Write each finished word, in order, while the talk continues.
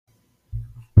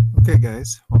Okay,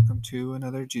 guys, welcome to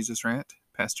another Jesus Rant.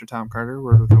 Pastor Tom Carter,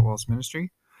 Word Without Walls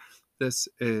Ministry. This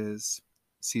is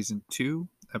Season 2,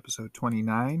 Episode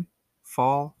 29,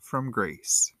 Fall from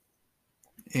Grace.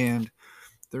 And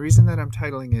the reason that I'm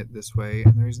titling it this way,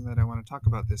 and the reason that I want to talk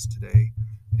about this today,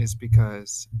 is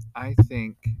because I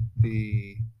think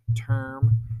the term,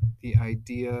 the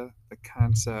idea, the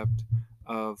concept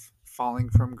of falling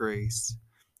from grace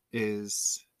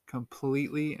is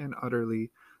completely and utterly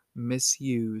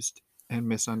misused and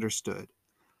misunderstood.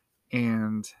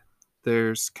 And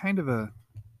there's kind of a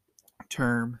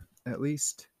term, at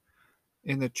least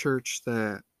in the church,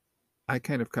 that I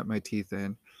kind of cut my teeth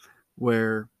in,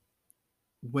 where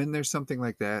when there's something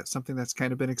like that, something that's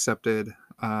kind of been accepted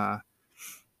uh,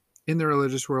 in the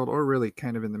religious world, or really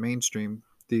kind of in the mainstream,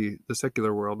 the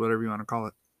secular world, whatever you want to call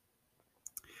it,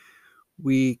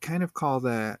 we kind of call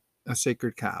that a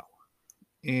sacred cow.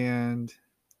 And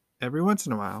every once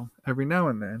in a while, every now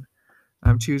and then,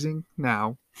 I'm choosing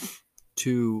now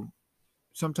to,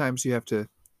 sometimes you have to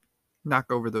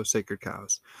knock over those sacred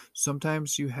cows.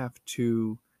 Sometimes you have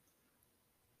to,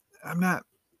 I'm not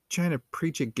trying to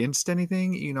preach against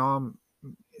anything,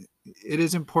 it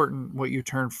is important what you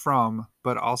turn from,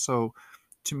 but also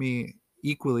to me,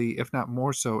 equally, if not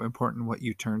more so, important what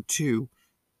you turn to.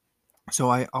 So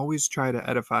I always try to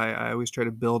edify, I always try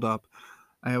to build up,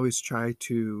 I always try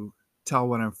to tell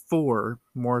what I'm for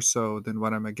more so than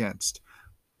what I'm against.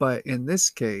 But in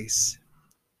this case,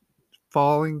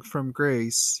 falling from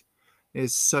grace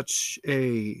is such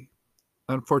a,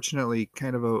 unfortunately,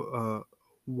 kind of a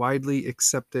widely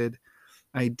accepted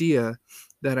idea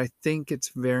that I think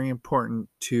it's very important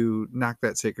to knock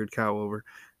that sacred cow over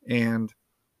and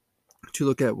to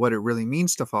look at what it really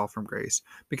means to fall from grace,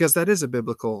 because that is a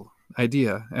biblical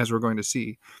idea, as we're going to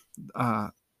see. Uh,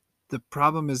 the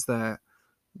problem is that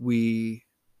we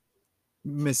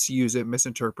misuse it,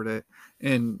 misinterpret it.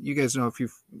 And you guys know, if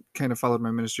you've kind of followed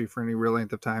my ministry for any real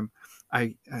length of time,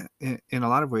 in a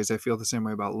lot of ways, I feel the same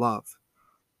way about love.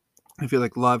 I feel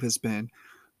like love has been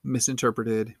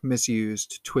misinterpreted,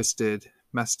 misused, twisted,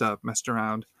 messed up, messed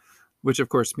around, which of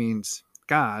course means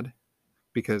God,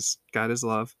 because God is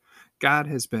love. God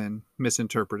has been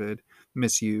misinterpreted,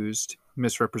 misused,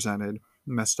 misrepresented,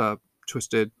 messed up,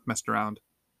 twisted, messed around.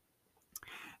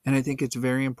 And I think it's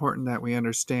very important that we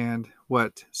understand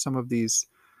what some of these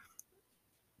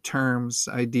terms,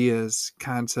 ideas,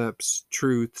 concepts,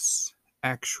 truths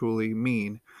actually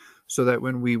mean, so that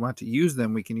when we want to use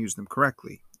them, we can use them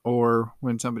correctly. Or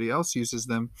when somebody else uses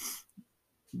them,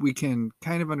 we can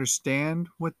kind of understand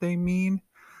what they mean,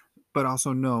 but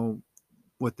also know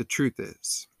what the truth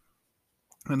is.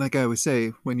 And like I always say,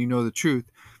 when you know the truth,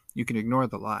 you can ignore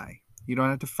the lie. You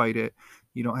don't have to fight it.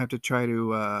 You don't have to try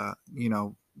to,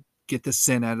 get the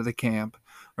sin out of the camp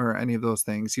or any of those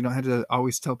things. You don't have to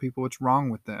always tell people what's wrong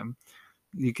with them.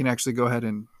 You can actually go ahead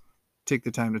and take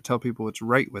the time to tell people what's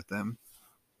right with them,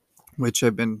 which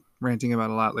I've been ranting about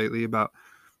a lot lately, about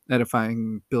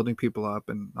edifying, building people up,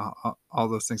 and all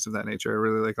those things of that nature. I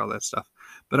really like all that stuff.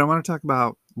 But I want to talk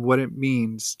about what it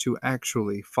means to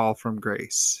actually fall from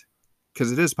grace,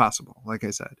 because it is possible, like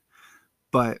I said.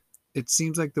 But it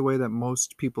seems like the way that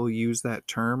most people use that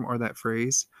term or that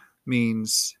phrase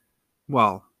means,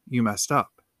 well, you messed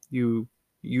up. You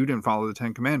didn't follow the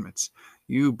 10 commandments.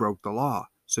 You broke the law.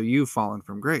 So you've fallen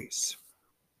from grace,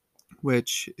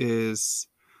 which is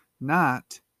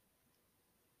not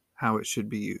how it should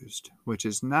be used, which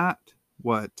is not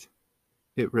what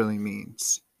it really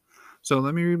means. So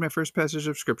let me read my first passage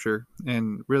of scripture,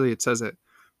 and really it says it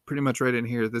pretty much right in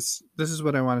here. This is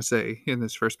what I want to say in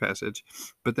this first passage,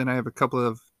 but then I have a couple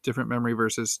of different memory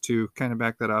verses to kind of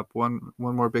back that up. One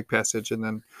more big passage, and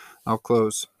then I'll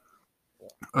close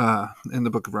in the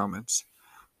book of Romans.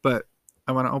 But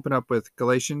I want to open up with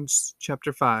Galatians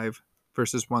chapter 5,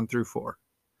 verses 1 through 4.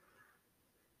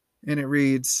 And it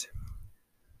reads,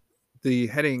 the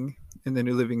heading in the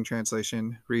New Living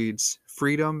Translation reads,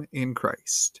 Freedom in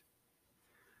Christ.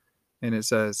 And it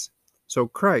says, so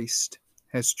Christ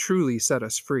has truly set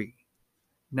us free.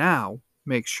 Now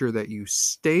make sure that you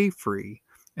stay free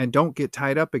and don't get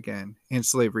tied up again in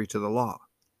slavery to the law.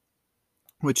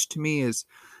 Which to me is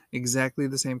exactly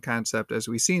the same concept as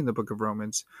we see in the book of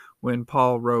Romans, when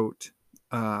Paul wrote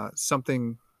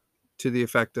something to the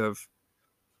effect of,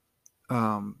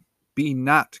 be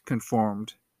not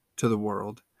conformed to the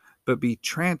world, but be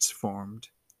transformed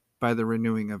by the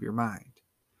renewing of your mind.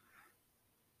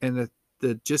 And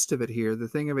the gist of it here, the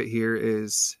thing of it here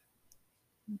is,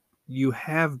 you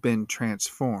have been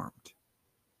transformed.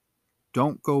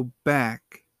 Don't go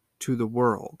back to the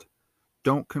world.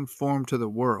 Don't conform to the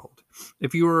world.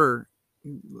 If you were,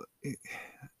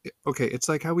 okay, it's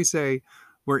like how we say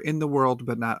we're in the world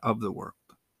but not of the world.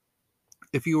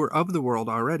 If you were of the world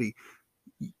already,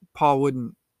 Paul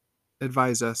wouldn't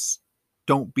advise us,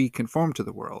 don't be conformed to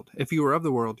the world. If you were of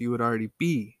the world, you would already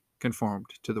be conformed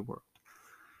to the world.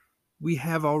 We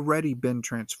have already been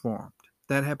transformed.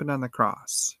 That happened on the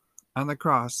cross. On the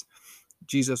cross,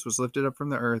 Jesus was lifted up from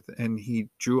the earth, and he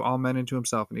drew all men into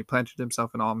himself, and he planted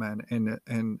himself in all men,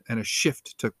 and a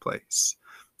shift took place.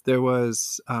 There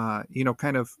was,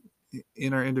 kind of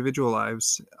in our individual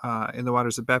lives, in the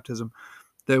waters of baptism,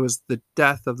 there was the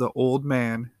death of the old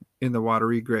man in the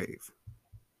watery grave,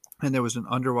 and there was an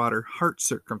underwater heart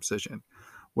circumcision,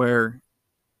 where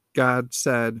God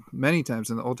said many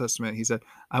times in the Old Testament, he said,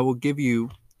 I will give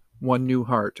you one new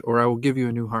heart, or I will give you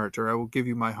a new heart, or I will give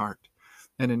you my heart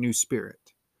and a new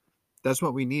spirit. That's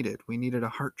what we needed. We needed a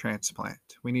heart transplant.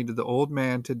 We needed the old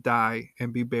man to die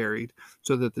and be buried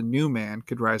so that the new man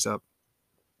could rise up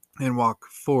and walk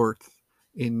forth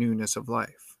in newness of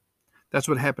life. That's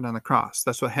what happened on the cross.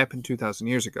 That's what happened 2,000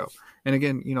 years ago. And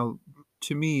again,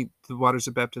 to me, the waters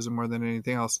of baptism, more than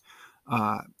anything else,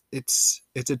 it's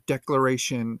a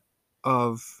declaration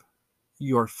of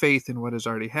your faith in what has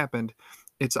already happened.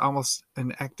 It's almost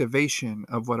an activation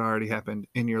of what already happened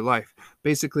in your life.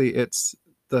 Basically, it's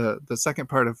the second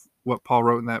part of what Paul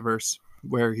wrote in that verse,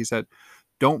 where he said,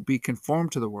 don't be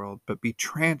conformed to the world, but be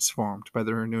transformed by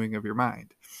the renewing of your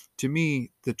mind. To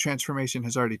me, the transformation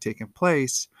has already taken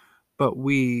place, but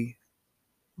we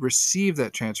receive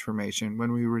that transformation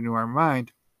when we renew our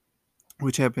mind,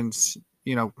 which happens,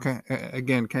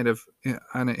 again, kind of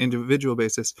on an individual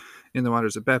basis in the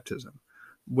waters of baptism,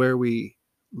 where we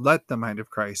let the mind of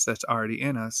Christ that's already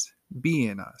in us be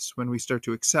in us when we start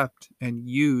to accept and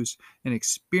use and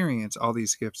experience all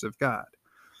these gifts of God.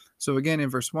 So again, in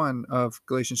verse 1 of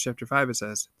Galatians chapter 5, it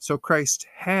says, so Christ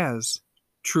has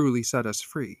truly set us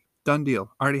free. Done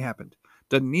deal. Already happened.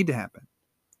 Doesn't need to happen.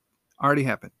 Already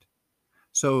happened.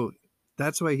 So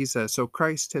that's why he says, so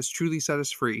Christ has truly set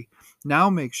us free. Now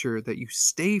make sure that you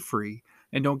stay free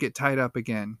and don't get tied up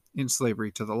again in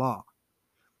slavery to the law.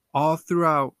 All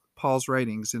throughout Paul's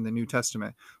writings in the New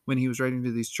Testament, when he was writing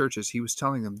to these churches, he was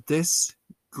telling them, this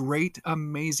great,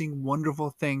 amazing,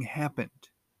 wonderful thing happened.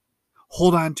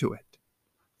 Hold on to it.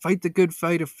 Fight the good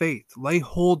fight of faith. Lay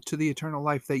hold to the eternal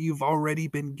life that you've already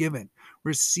been given.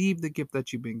 Receive the gift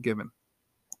that you've been given.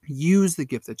 Use the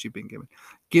gift that you've been given.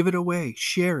 Give it away.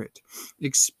 Share it.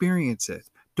 Experience it.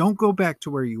 Don't go back to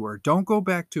where you were. Don't go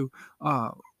back to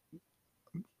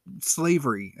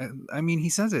slavery. I mean, he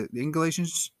says it in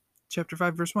Galatians chapter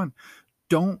 5, verse 1.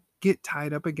 Don't get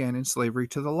tied up again in slavery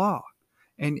to the law.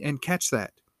 And catch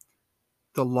that.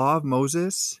 The law of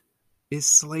Moses is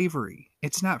slavery.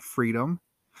 It's not freedom.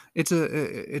 It's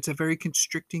a very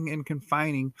constricting and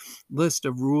confining list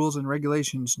of rules and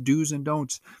regulations, do's and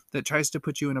don'ts, that tries to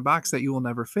put you in a box that you will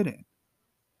never fit in.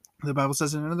 The Bible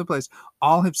says in another place,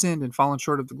 all have sinned and fallen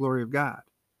short of the glory of God.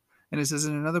 And it says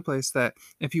in another place that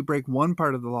if you break one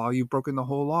part of the law, you've broken the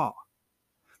whole law.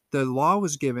 The law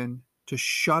was given to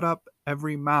shut up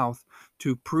every mouth,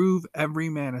 to prove every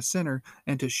man a sinner,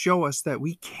 and to show us that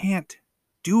we can't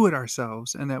do it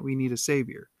ourselves and that we need a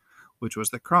Savior, which was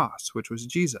the cross, which was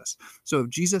Jesus. So if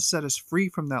Jesus set us free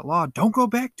from that law, don't go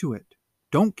back to it.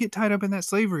 Don't get tied up in that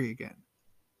slavery again.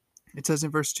 It says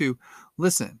in verse 2,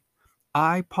 listen,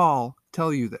 I, Paul,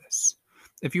 tell you this.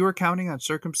 If you are counting on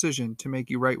circumcision to make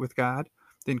you right with God,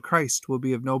 then Christ will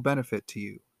be of no benefit to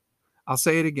you. I'll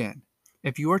say it again.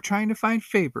 If you are trying to find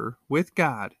favor with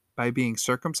God by being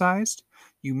circumcised,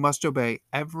 you must obey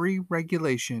every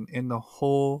regulation in the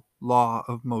whole law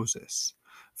of Moses.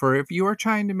 For if you are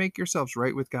trying to make yourselves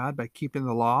right with God by keeping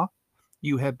the law,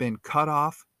 you have been cut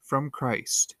off from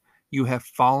Christ. You have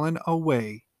fallen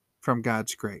away from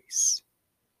God's grace.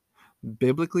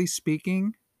 Biblically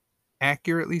speaking,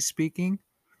 accurately speaking,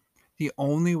 the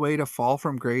only way to fall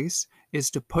from grace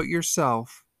is to put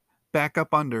yourself back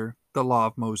up under the law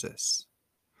of Moses.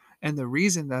 And the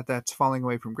reason that that's falling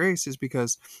away from grace is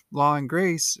because law and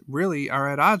grace really are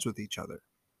at odds with each other.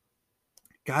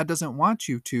 God doesn't want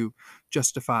you to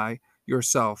justify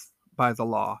yourself by the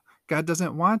law. God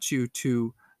doesn't want you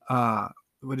to,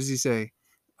 what does he say?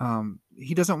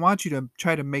 He doesn't want you to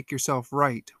try to make yourself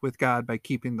right with God by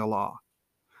keeping the law.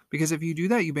 Because if you do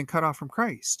that, you've been cut off from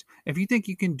Christ. If you think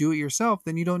you can do it yourself,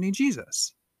 then you don't need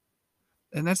Jesus.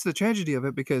 And that's the tragedy of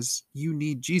it, because you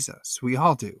need Jesus. We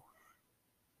all do.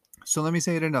 So let me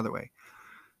say it another way.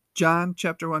 John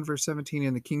chapter 1, verse 17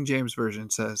 in the King James Version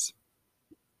says,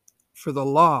 for the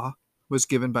law was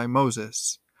given by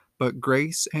Moses, but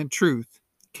grace and truth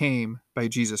came by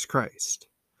Jesus Christ.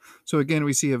 So again,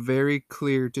 we see a very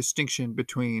clear distinction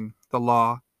between the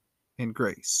law and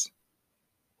grace.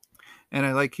 And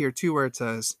I like here too where it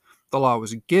says the law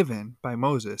was given by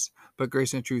Moses, but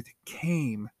grace and truth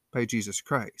came by Jesus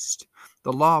Christ.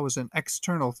 The law was an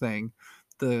external thing.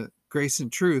 The grace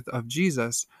and truth of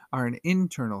Jesus are an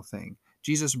internal thing.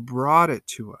 Jesus brought it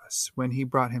to us when he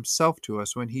brought himself to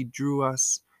us, when he drew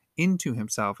us into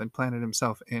himself and planted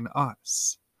himself in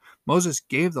us. Moses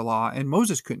gave the law, and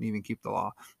Moses couldn't even keep the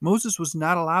law. Moses was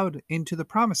not allowed into the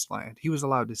promised land. He was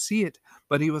allowed to see it,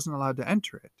 but he wasn't allowed to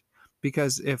enter it.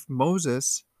 Because if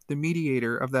Moses, the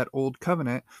mediator of that old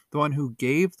covenant, the one who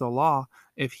gave the law,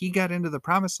 if he got into the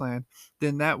promised land,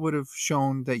 then that would have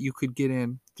shown that you could get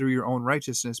in through your own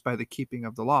righteousness by the keeping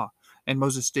of the law. And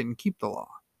Moses didn't keep the law.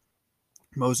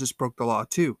 Moses broke the law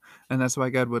too, and that's why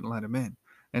God wouldn't let him in.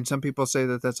 And some people say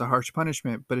that that's a harsh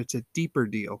punishment, but it's a deeper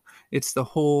deal. It's the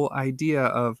whole idea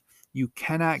of you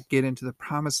cannot get into the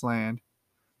promised land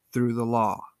through the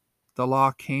law. The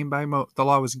law the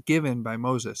law was given by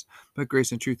Moses, but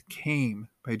grace and truth came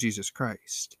by Jesus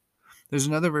Christ. There's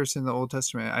another verse in the Old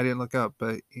Testament I didn't look up,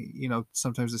 but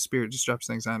sometimes the Spirit just drops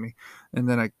things on me, and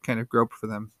then I kind of grope for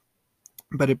them.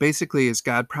 But it basically is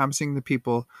God promising the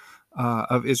people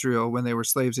of Israel when they were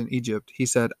slaves in Egypt. He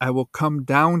said, "I will come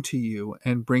down to you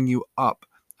and bring you up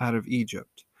out of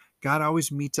Egypt." God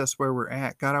always meets us where we're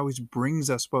at. God always brings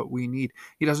us what we need.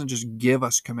 He doesn't just give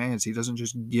us commands. He doesn't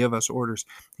just give us orders.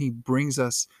 He brings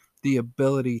us the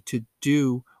ability to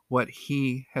do what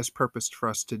he has purposed for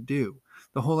us to do.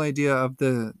 The whole idea of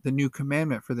the new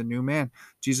commandment for the new man,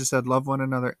 Jesus said, "Love one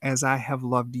another as I have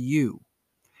loved you."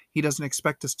 He doesn't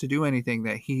expect us to do anything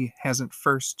that he hasn't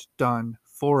first done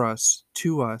for us,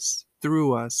 to us,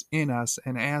 through us, in us,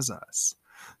 and as us.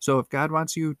 So if God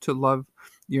wants you to love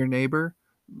your neighbor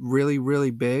really,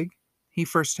 really big, he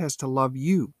first has to love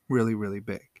you really, really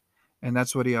big. And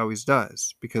that's what he always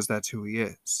does, because that's who he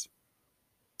is.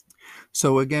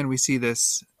 So again, we see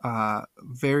this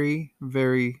very,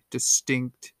 very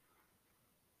distinct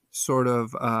sort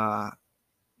of,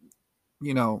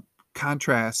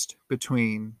 contrast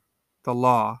between the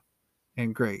law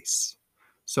and grace.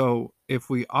 So if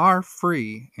we are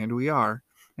free, and we are,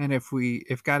 and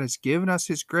if God has given us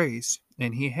his grace,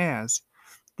 and he has,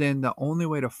 then the only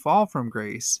way to fall from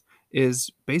grace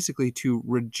is basically to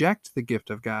reject the gift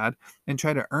of God and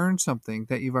try to earn something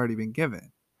that you've already been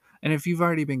given. And if you've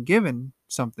already been given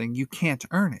something, you can't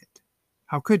earn it.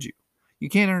 How could you? You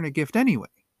can't earn a gift anyway.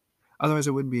 Otherwise,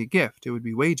 it wouldn't be a gift. It would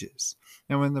be wages.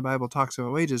 And when the Bible talks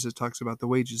about wages, it talks about the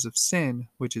wages of sin,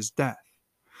 which is death.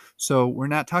 So we're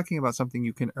not talking about something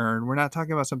you can earn. We're not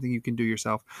talking about something you can do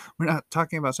yourself. We're not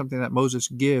talking about something that Moses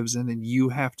gives and then you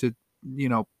have to,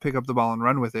 pick up the ball and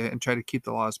run with it and try to keep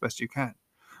the law as best you can.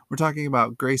 We're talking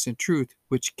about grace and truth,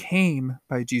 which came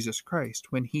by Jesus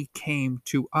Christ when he came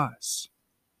to us.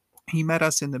 He met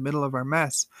us in the middle of our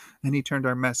mess, and he turned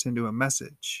our mess into a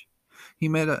message. He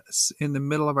met us in the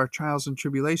middle of our trials and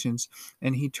tribulations,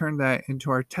 and he turned that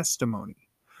into our testimony.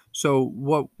 So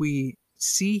what we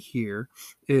see here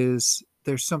is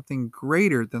there's something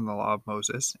greater than the law of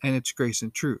Moses, and it's grace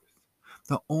and truth.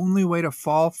 The only way to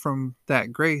fall from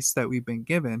that grace that we've been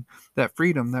given, that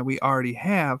freedom that we already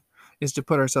have, is to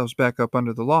put ourselves back up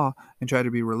under the law and try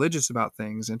to be religious about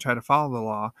things and try to follow the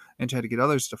law and try to get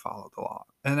others to follow the law.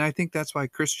 And I think that's why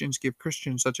Christians give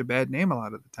Christians such a bad name a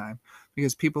lot of the time,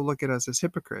 because people look at us as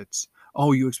hypocrites.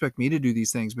 Oh, you expect me to do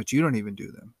these things, but you don't even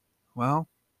do them. Well,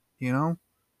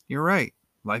 you're right.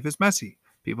 Life is messy.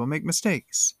 People make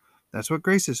mistakes. That's what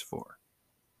grace is for.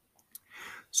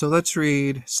 So let's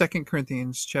read 2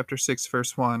 Corinthians chapter 6,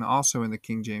 verse 1, also in the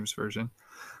King James Version.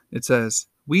 It says,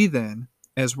 "We then,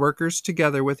 as workers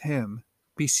together with him,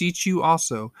 beseech you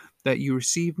also that you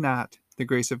receive not the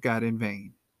grace of God in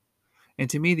vain." And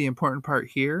to me, the important part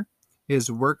here is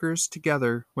workers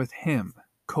together with him,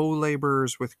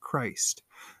 co-laborers with Christ.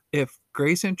 If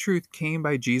grace and truth came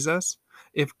by Jesus,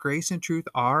 if grace and truth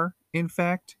are, in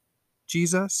fact,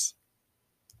 Jesus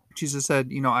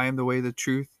said, I am the way, the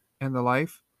truth, and the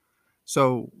life.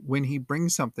 So when he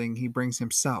brings something, he brings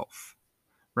himself,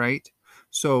 right?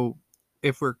 So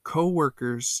if we're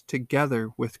co-workers together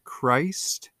with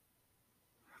Christ,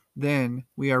 then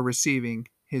we are receiving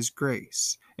his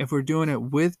grace. If we're doing it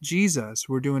with Jesus,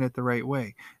 we're doing it the right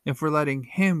way. If we're letting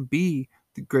him be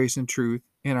the grace and truth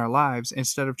in our lives,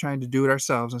 instead of trying to do it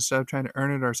ourselves, instead of trying to earn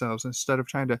it ourselves, instead of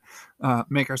trying to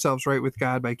make ourselves right with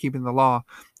God by keeping the law,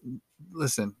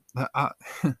 listen,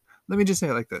 let me just say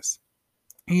it like this.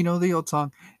 You know the old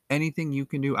song, anything you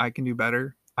can do, I can do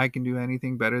better. I can do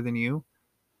anything better than you.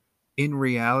 In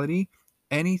reality,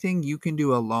 anything you can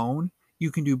do alone,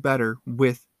 you can do better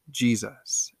with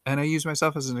Jesus. And I use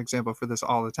myself as an example for this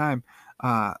all the time.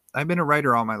 I've been a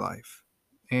writer all my life.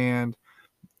 And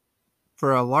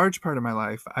for a large part of my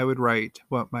life, I would write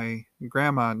what my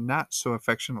grandma not so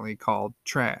affectionately called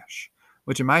trash,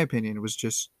 which in my opinion was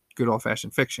just good old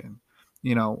fashioned fiction,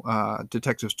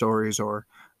 detective stories or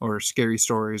scary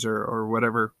stories or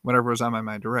whatever was on my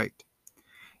mind to write.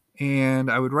 And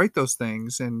I would write those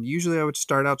things, and usually I would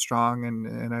start out strong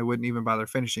and I wouldn't even bother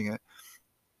finishing it.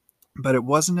 But it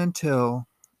wasn't until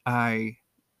I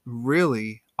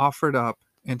really offered up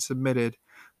and submitted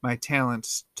my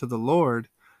talents to the Lord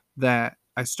that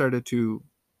I started to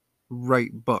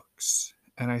write books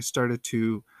and I started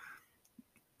to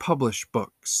publish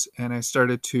books and I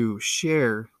started to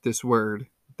share this word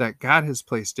that God has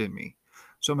placed in me.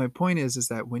 So my point is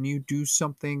that when you do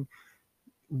something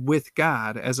with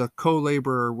God as a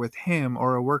co-laborer with him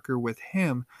or a worker with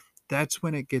him, that's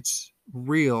when it gets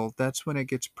real. That's when it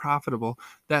gets profitable.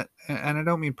 And I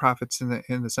don't mean profits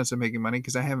in the sense of making money,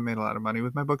 because I haven't made a lot of money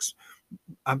with my books.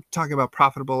 I'm talking about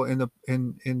profitable in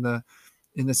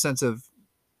the sense of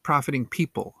profiting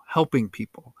people, helping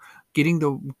people, getting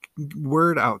the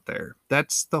word out there.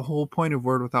 That's the whole point of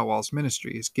Word Without Walls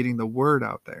ministry, is getting the word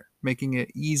out there, making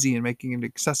it easy and making it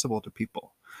accessible to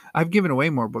people. I've given away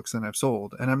more books than I've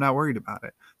sold, and I'm not worried about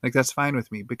it. Like, that's fine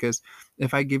with me, because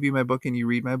if I give you my book and you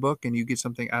read my book and you get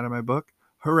something out of my book,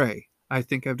 hooray, I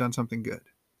think I've done something good.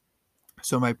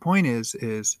 So my point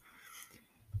is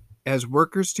as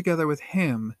workers together with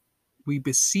him, we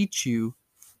beseech you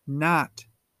not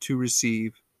to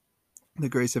receive the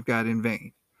grace of God in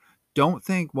vain. Don't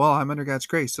think, well, I'm under God's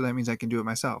grace, so that means I can do it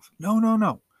myself. No, no,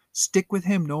 no. Stick with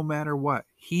him no matter what.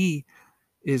 He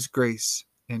is grace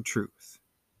and truth.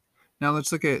 Now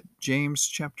let's look at James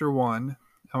chapter 1.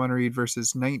 I want to read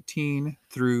verses 19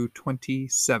 through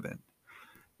 27.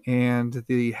 And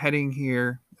the heading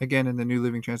here, again in the New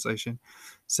Living Translation,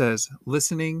 says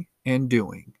listening and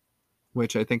doing,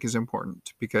 which I think is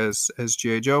important because, as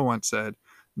G.I. Joe once said,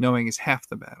 knowing is half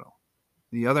the battle.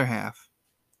 The other half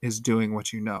is doing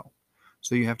what you know.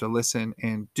 So you have to listen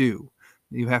and do.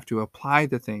 You have to apply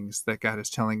the things that God is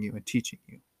telling you and teaching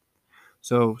you.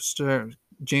 So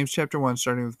James chapter 1,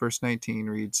 starting with verse 19,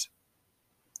 reads,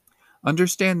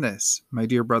 "Understand this, my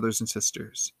dear brothers and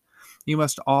sisters. You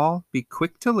must all be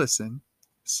quick to listen,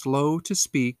 slow to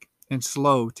speak, and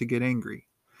slow to get angry.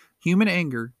 Human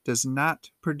anger does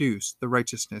not produce the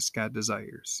righteousness God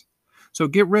desires. So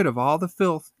get rid of all the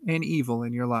filth and evil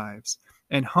in your lives,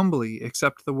 and humbly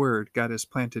accept the word God has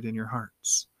planted in your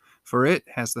hearts, for it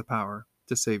has the power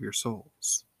to save your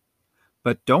souls.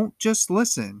 But don't just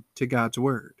listen to God's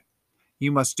word.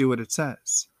 You must do what it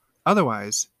says.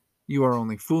 Otherwise, you are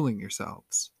only fooling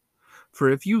yourselves. For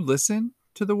if you listen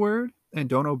to the word and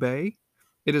don't obey,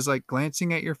 it is like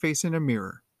glancing at your face in a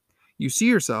mirror. You see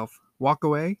yourself, walk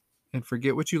away, and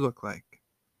forget what you look like."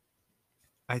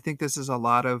 I think this is a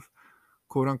lot of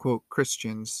quote unquote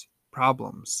Christians'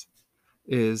 problems,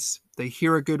 is they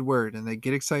hear a good word and they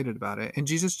get excited about it. And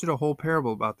Jesus did a whole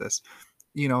parable about this,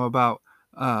 about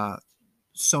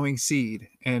sowing seed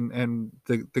and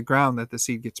the ground that the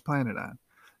seed gets planted on.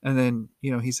 And then,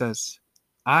 he says,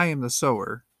 I am the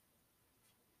sower.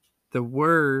 The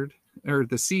word, or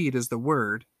the seed, is the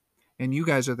word, and you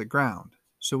guys are the ground.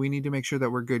 So we need to make sure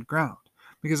that we're good ground.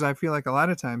 Because I feel like a lot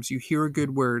of times you hear a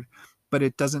good word, but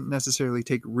it doesn't necessarily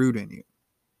take root in you.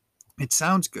 It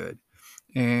sounds good,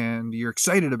 and you're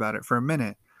excited about it for a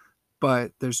minute,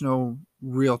 but there's no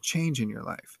real change in your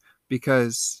life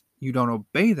because you don't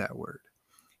obey that word.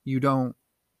 You don't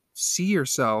see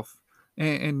yourself.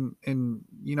 And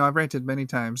I've ranted many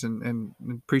times and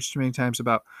preached many times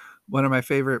about one of my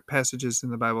favorite passages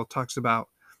in the Bible talks about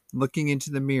looking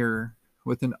into the mirror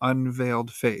with an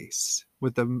unveiled face,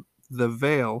 with the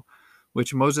veil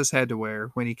which Moses had to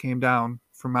wear when he came down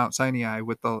from Mount Sinai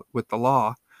with the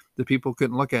law. The people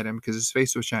couldn't look at him because his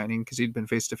face was shining, because he'd been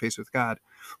face to face with God.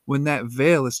 When that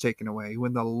veil is taken away,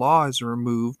 when the law is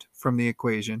removed from the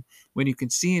equation, when you can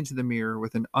see into the mirror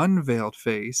with an unveiled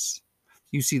face,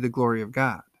 you see the glory of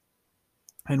God.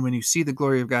 And when you see the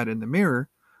glory of God in the mirror,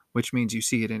 which means you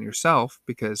see it in yourself,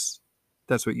 because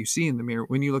that's what you see in the mirror.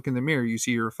 When you look in the mirror, you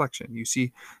see your reflection. You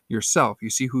see yourself. You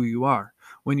see who you are.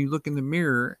 When you look in the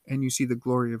mirror and you see the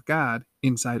glory of God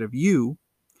inside of you,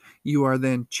 you are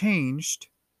then changed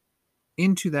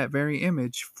into that very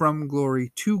image from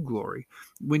glory to glory.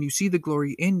 When you see the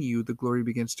glory in you, the glory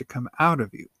begins to come out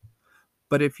of you.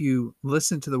 But if you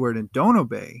listen to the word and don't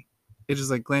obey, it is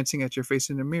like glancing at your face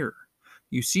in a mirror.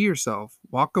 You see yourself,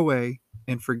 walk away,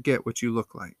 and forget what you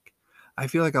look like. I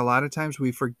feel like a lot of times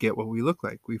we forget what we look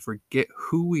like. We forget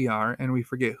who we are, and we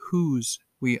forget whose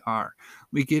we are.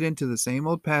 We get into the same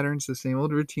old patterns, the same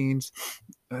old routines,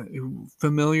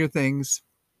 familiar things,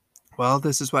 Well,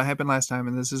 this is what happened last time,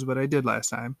 and this is what I did last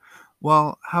time.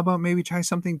 Well, how about maybe try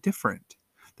something different?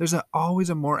 There's always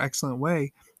a more excellent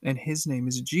way, and his name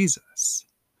is Jesus.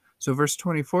 So, verse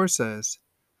 24 says,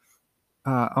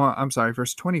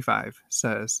 verse 25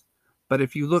 says, "But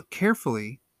if you look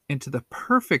carefully into the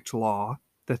perfect law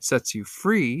that sets you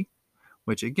free,"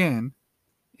 which again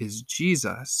is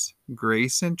Jesus,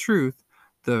 grace and truth,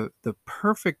 the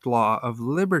perfect law of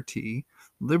liberty,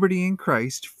 liberty in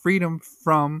Christ, freedom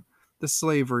from the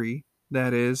slavery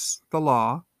that is the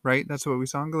law, right? That's what we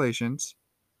saw in Galatians.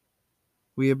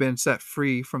 We have been set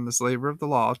free from the slavery of the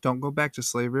law. Don't go back to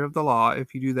slavery of the law.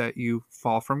 If you do that, you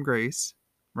fall from grace,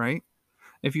 right?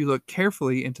 If you look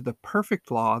carefully into the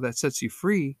perfect law that sets you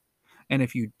free, and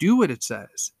if you do what it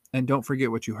says and don't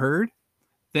forget what you heard,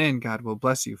 then God will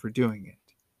bless you for doing it.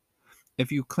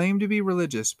 If you claim to be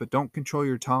religious but don't control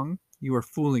your tongue, you are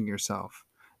fooling yourself,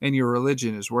 and your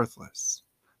religion is worthless.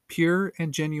 Pure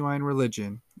and genuine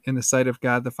religion, in the sight of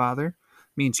God the Father,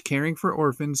 means caring for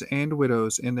orphans and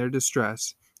widows in their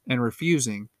distress and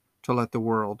refusing to let the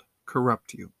world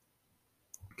corrupt you.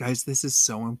 Guys, this is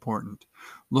so important.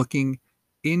 Looking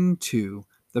into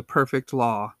the perfect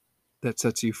law that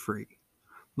sets you free.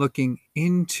 Looking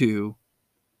into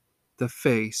the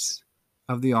face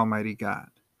of the Almighty God.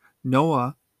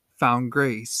 Noah found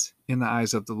grace in the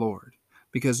eyes of the Lord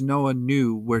because Noah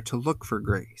knew where to look for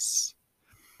grace.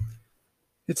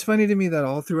 It's funny to me that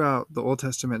all throughout the Old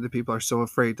Testament, the people are so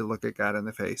afraid to look at God in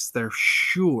the face. They're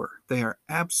sure, they are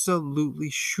absolutely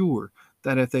sure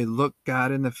that if they look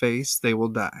God in the face, they will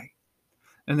die.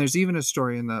 And there's even a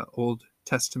story in the Old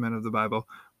Testament of the Bible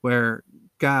where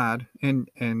God, and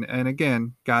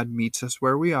again, God meets us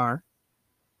where we are,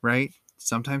 right?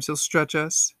 Sometimes he'll stretch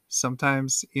us.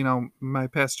 Sometimes, my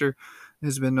pastor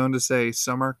has been known to say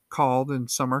some are called and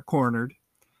some are cornered.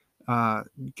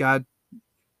 God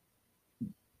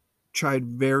tried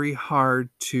very hard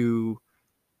to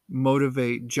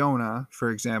motivate Jonah, for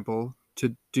example,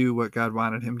 to do what God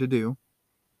wanted him to do.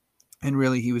 And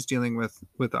really, he was dealing with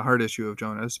the heart issue of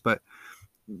Jonah's. But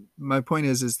my point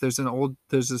is there's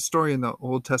a story in the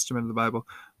Old Testament of the Bible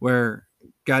where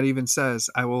God even says,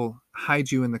 "I will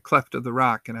hide you in the cleft of the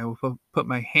rock, and I will put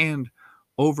my hand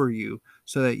over you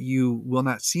so that you will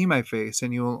not see my face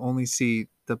and you will only see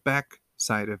the back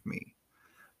side of me."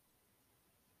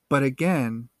 But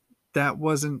again, that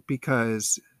wasn't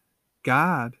because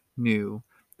God knew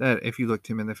that if you looked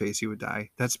him in the face, he would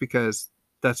die. That's because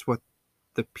that's what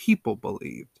the people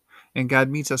believed. And God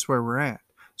meets us where we're at.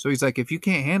 So he's like, if you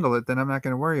can't handle it, then I'm not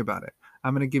going to worry about it.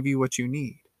 I'm going to give you what you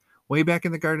need. Way back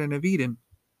in the Garden of Eden,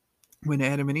 when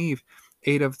Adam and Eve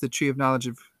ate of the tree of knowledge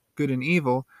of good and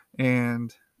evil,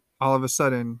 and all of a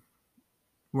sudden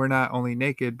we're not only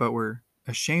naked, but we're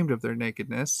ashamed of their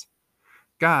nakedness,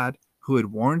 God, who had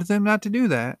warned them not to do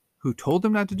that, who told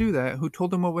them not to do that, who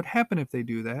told them what would happen if they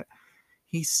do that,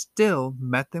 he still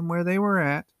met them where they were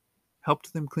at,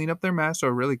 helped them clean up their mess,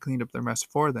 or really cleaned up their mess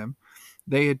for them.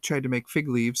 They had tried to make fig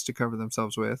leaves to cover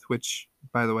themselves with, which,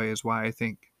 by the way, is why I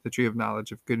think the tree of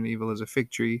knowledge of good and evil is a fig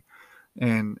tree.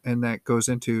 And that goes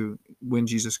into when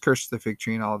Jesus cursed the fig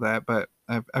tree and all of that. But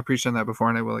I preached on that before,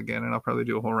 and I will again, and I'll probably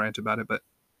do a whole rant about it. But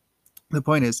the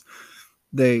point is,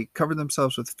 they covered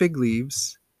themselves with fig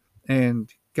leaves,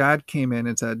 and God came in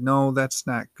and said, "No, that's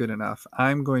not good enough.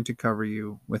 I'm going to cover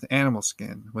you with animal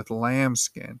skin, with lamb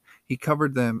skin." He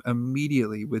covered them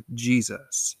immediately with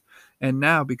Jesus. And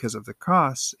now, because of the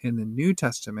cross in the New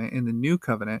Testament, in the New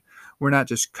Covenant, we're not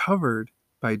just covered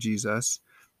by Jesus,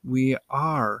 we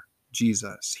are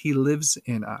Jesus. He lives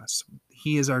in us.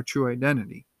 He is our true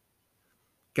identity.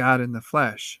 God in the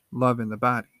flesh, love in the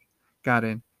body. God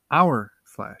in our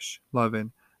flesh, love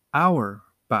in our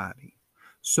body.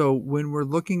 So when we're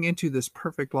looking into this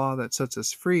perfect law that sets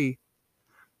us free,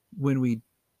 when we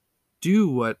do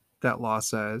what that law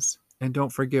says and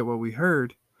don't forget what we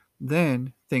heard,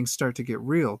 then things start to get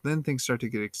real. Then things start to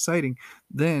get exciting.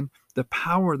 Then the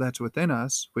power that's within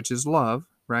us, which is love,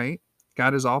 right?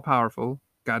 God is all powerful.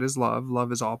 God is love.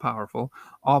 Love is all powerful.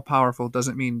 All powerful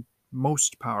doesn't mean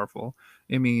most powerful.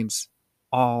 It means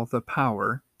all the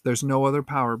power. There's no other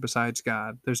power besides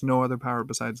God. There's no other power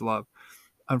besides love.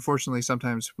 Unfortunately,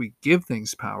 sometimes we give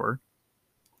things power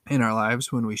in our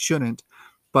lives when we shouldn't,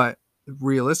 but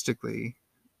realistically,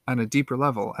 on a deeper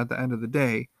level, at the end of the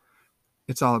day,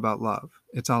 it's all about love.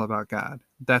 It's all about God.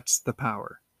 That's the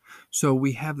power. So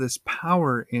we have this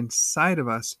power inside of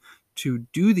us to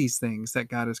do these things that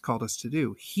God has called us to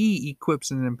do. He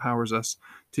equips and empowers us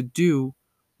to do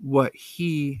what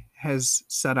He has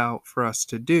set out for us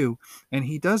to do. And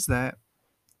He does that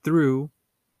through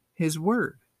His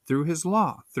word, through His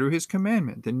law, through His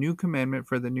commandment, the new commandment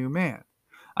for the new man.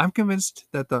 I'm convinced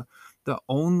that the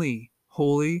only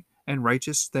holy and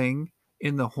righteous thing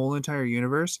in the whole entire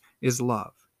universe is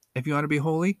love. If you want to be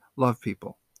holy, love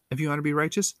people. If you want to be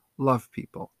righteous, love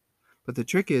people. But the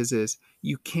trick is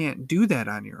you can't do that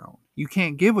on your own. You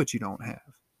can't give what you don't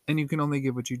have, and you can only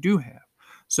give what you do have.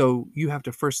 So you have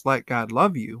to first let God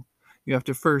love you. You have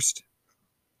to first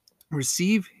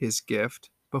receive his gift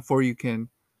before you can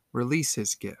release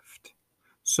his gift.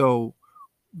 So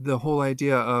the whole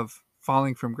idea of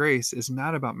falling from grace is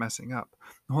not about messing up.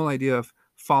 The whole idea of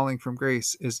falling from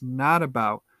grace is not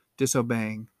about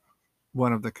disobeying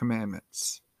one of the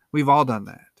commandments. We've all done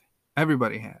that.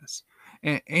 Everybody has.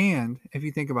 And if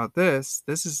you think about this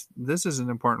is an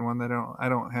important one that I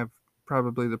don't have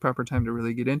probably the proper time to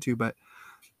really get into, but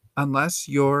unless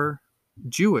you're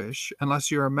Jewish, unless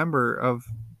you're a member of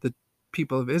the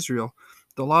people of Israel,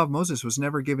 the law of Moses was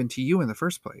never given to you in the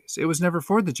first place. It was never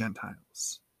for the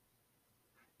Gentiles.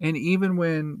 And even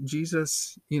when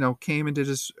Jesus, came and did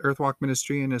his earth walk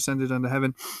ministry and ascended unto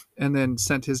heaven and then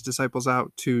sent his disciples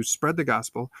out to spread the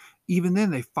gospel, even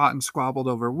then they fought and squabbled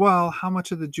over, well, how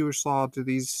much of the Jewish law do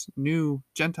these new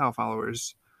Gentile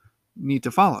followers need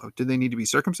to follow? Do they need to be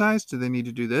circumcised? Do they need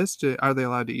to do this? Are they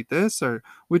allowed to eat this? Or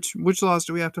which laws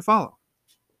do we have to follow?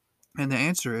 And the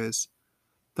answer is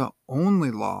the only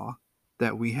law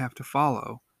that we have to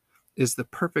follow is the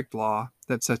perfect law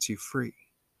that sets you free.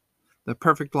 The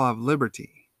perfect law of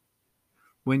liberty.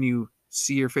 When you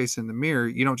see your face in the mirror,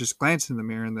 you don't just glance in the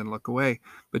mirror and then look away,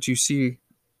 but you see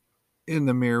in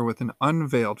the mirror with an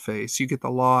unveiled face. You get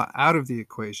the law out of the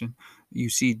equation.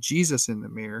 You see Jesus in the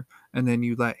mirror, and then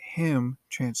you let him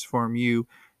transform you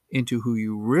into who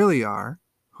you really are,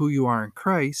 who you are in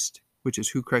Christ, which is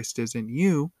who Christ is in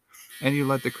you, and you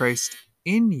let the Christ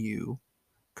in you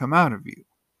come out of you.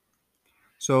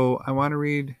 So I want to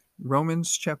read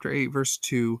Romans chapter 8, verse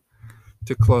 2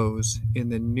 to close in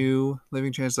the New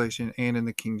Living Translation and in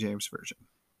the King James Version.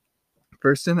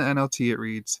 First in the NLT it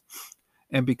reads,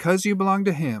 "And because you belong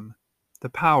to him,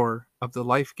 the power of the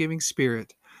life-giving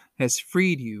Spirit has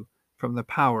freed you from the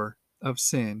power of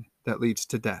sin that leads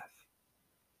to death."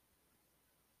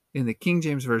 In the King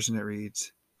James Version it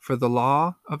reads, "For the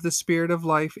law of the Spirit of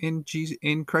life in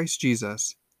Christ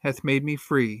Jesus hath made me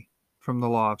free from the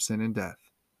law of sin and death."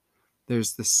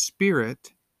 There's the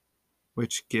Spirit,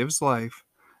 which gives life,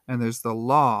 and there's the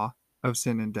law of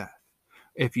sin and death.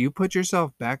 If you put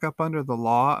yourself back up under the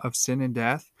law of sin and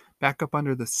death, back up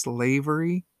under the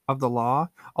slavery of the law,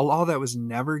 a law that was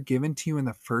never given to you in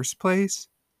the first place,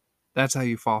 that's how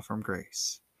you fall from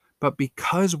grace. But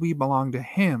because we belong to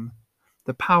him,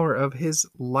 the power of his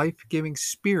life-giving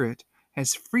Spirit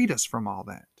has freed us from all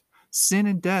that. Sin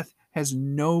and death has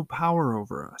no power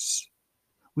over us.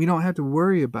 We don't have to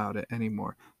worry about it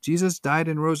anymore. Jesus died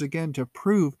and rose again to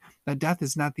prove that death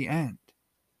is not the end.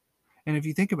 And if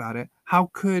you think about it, how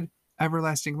could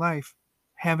everlasting life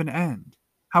have an end?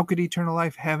 How could eternal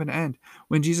life have an end?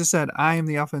 When Jesus said, "I am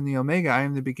the Alpha and the Omega, I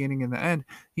am the beginning and the end,"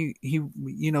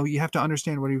 you have to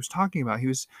understand what he was talking about. He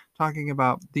was talking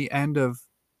about the end of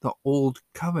the old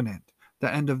covenant,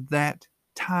 the end of that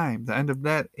time, the end of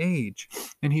that age.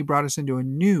 And he brought us into a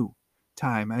new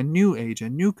time, a new age, a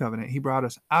new covenant. He brought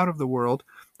us out of the world,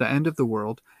 the end of the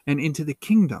world, and into the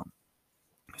kingdom.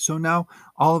 So now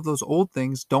all of those old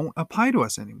things don't apply to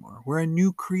us anymore. We're a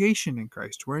new creation in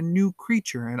Christ. We're a new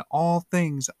creature, and all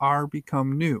things are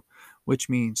become new, which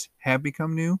means have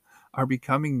become new, are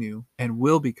becoming new, and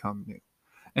will become new.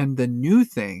 And the new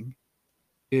thing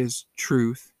is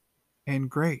truth and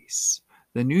grace.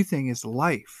 The new thing is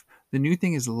life. The new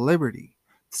thing is liberty.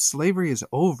 Slavery is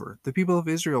over. The people of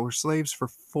Israel were slaves for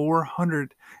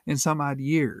 400 and some odd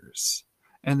years.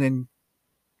 And then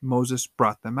Moses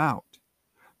brought them out.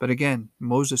 But again,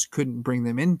 Moses couldn't bring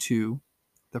them into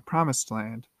the promised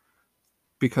land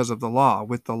because of the law,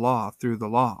 with the law, through the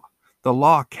law. The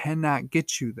law cannot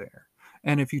get you there.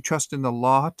 And if you trust in the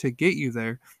law to get you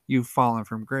there, you've fallen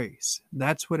from grace.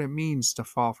 That's what it means to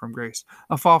fall from grace.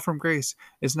 A fall from grace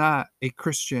is not a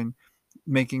Christian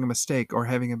making a mistake or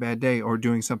having a bad day or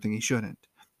doing something he shouldn't.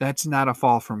 That's not a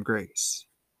fall from grace.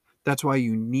 That's why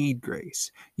you need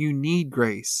grace. You need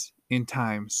grace in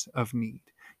times of need.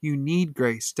 You need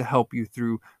grace to help you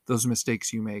through those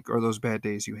mistakes you make or those bad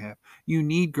days you have. You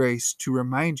need grace to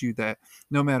remind you that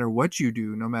no matter what you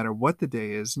do, no matter what the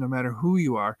day is, no matter who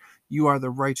you are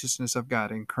the righteousness of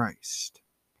God in Christ.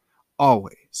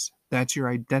 Always. That's your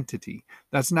identity.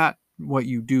 That's not what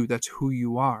you do, that's who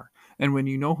you are. And when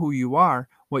you know who you are,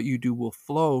 what you do will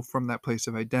flow from that place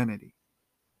of identity.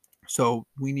 So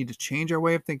we need to change our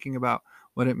way of thinking about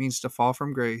what it means to fall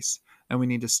from grace, and we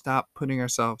need to stop putting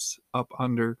ourselves up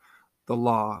under the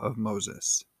law of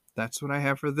Moses. that's what I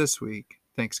have for this week.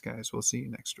 Thanks, guys. We'll see you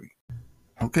next week.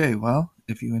 Okay, well,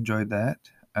 if you enjoyed that,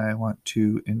 I want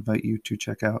to invite you to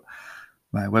check out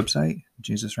my website,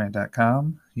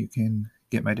 jesusrant.com. You can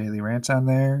get my daily rants on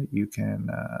there. You can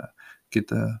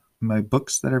get my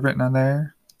books that I've written on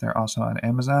there. They're also on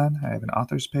Amazon. I have an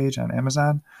author's page on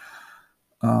Amazon.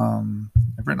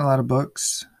 I've written a lot of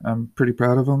books. I'm pretty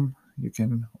proud of them. You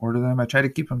can order them. I try to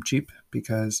keep them cheap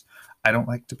because I don't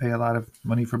like to pay a lot of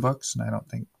money for books, and I don't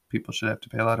think people should have to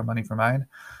pay a lot of money for mine.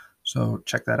 So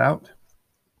check that out.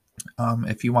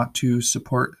 If you want to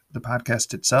support the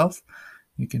podcast itself,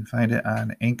 you can find it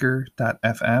on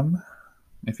anchor.fm.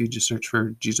 If you just search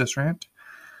for Jesus Rant,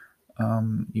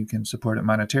 you can support it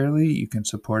monetarily. You can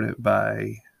support it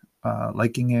by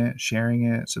liking it, sharing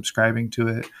it, subscribing to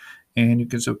it, and you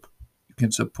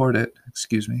can support it,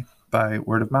 by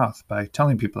word of mouth, by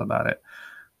telling people about it,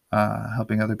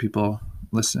 helping other people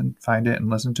find it and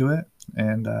listen to it.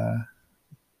 And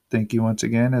thank you once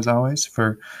again, as always,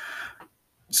 for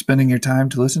spending your time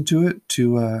to listen to it,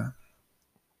 to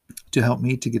help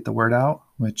me to get the word out,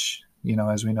 which,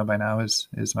 as we know by now, is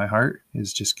my heart,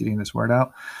 is just getting this word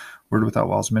out. Word Without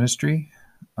Walls Ministry.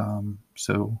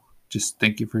 So just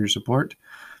thank you for your support.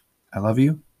 I love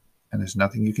you, and there's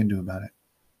nothing you can do about it.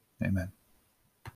 Amen.